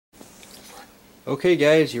Okay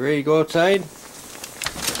guys, you ready to go outside?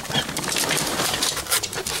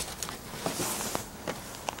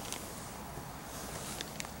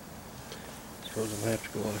 Suppose I'm gonna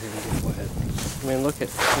have to go out here and get wet. I mean, look at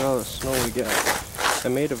all the snow we got. I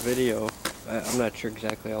made a video, I'm not sure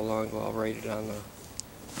exactly how long ago, I'll write it on the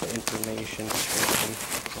information description,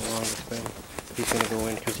 how long it's been. He's gonna go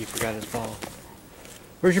in because he forgot his ball.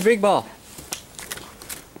 Where's your big ball?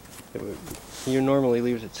 He normally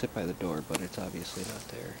leaves it sit by the door, but it's obviously not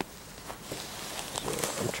there.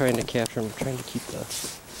 So I'm trying to capture him, I'm trying to keep the...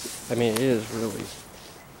 I mean,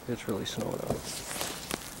 it's really snowing out.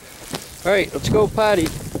 Alright, let's go potty.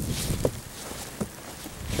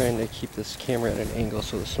 Trying to keep this camera at an angle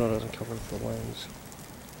so the snow doesn't cover up the lens.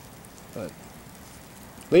 But,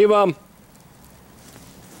 leave him!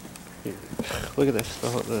 Here, look at this,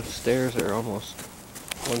 the stairs are almost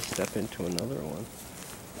one step into another one.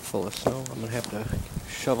 Full of snow. I'm gonna have to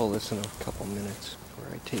shovel this in a couple minutes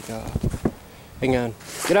before I take off. Hang on.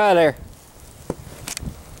 Get out of there!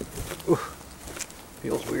 Ooh.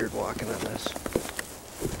 Feels weird walking on this.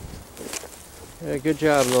 Yeah, good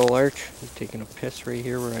job, little Arch. He's taking a piss right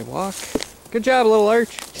here where I walk. Good job, little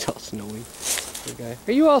Arch. He's all snowy. Good guy.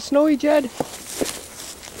 Are you all snowy, Jed?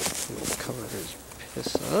 We'll cover his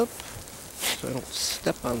piss up so I don't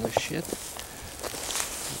step on the shit.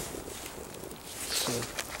 So,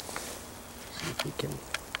 see if we can.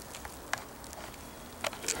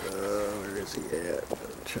 Where is he at?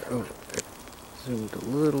 Oh, I zoomed a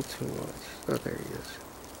little too much. Oh, there he is.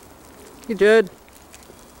 Hey, Jed.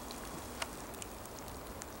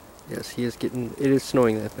 Yes, he is getting. It is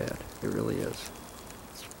snowing that bad. It really is.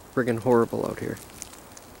 It's friggin' horrible out here.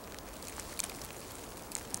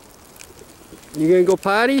 You gonna go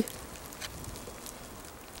potty?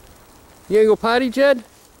 You gonna go potty, Jed?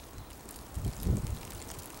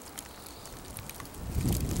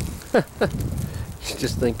 He's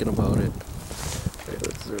just thinking about it. Okay,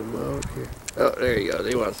 let's zoom out here. Oh, there he goes.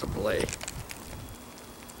 He wants to play.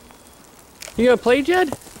 You gonna play,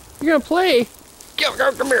 Jed? You gonna play?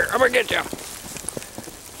 Come here. I'm gonna get you.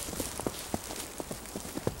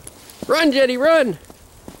 Run, Jeddy, run!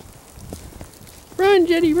 Run,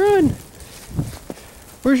 Jeddy, run!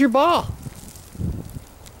 Where's your ball?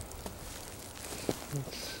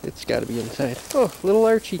 It's got to be inside. Oh, little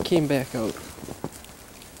Archie came back out.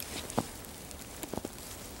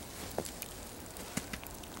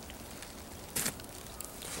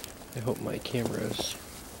 I hope my camera's...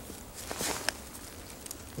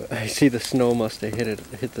 I see the snow must have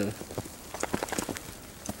hit the...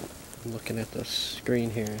 I'm looking at the screen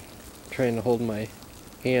here, trying to hold my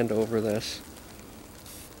hand over this.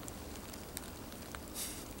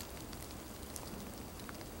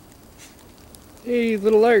 Hey,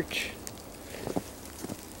 little Arch.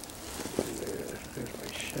 There's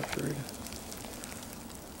my shepherd.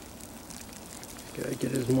 Gotta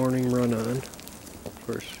get his morning run on. Of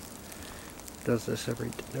course, does this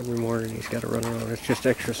every morning. He's got to run around. It's just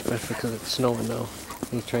extra special because it's snowing now.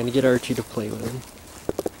 He's trying to get Archie to play with him.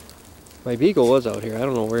 My Beagle was out here. I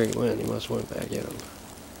don't know where he went. He must have went back at him.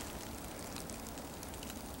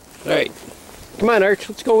 Alright. Come on, Arch.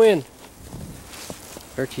 Let's go in.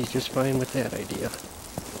 Archie's just fine with that idea.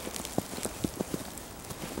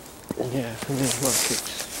 Yeah, and then look,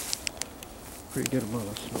 it's pretty good amount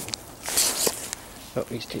of snow. Oh,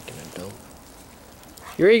 he's taking a dump.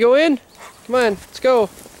 You ready to go in? Come on, let's go.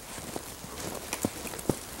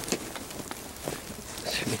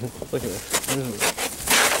 Look at this. There's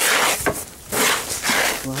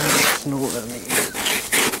a lot of snow on these.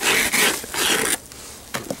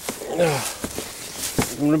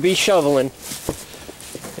 I'm gonna be shoveling.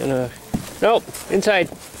 Nope, inside.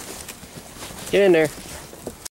 Get in there.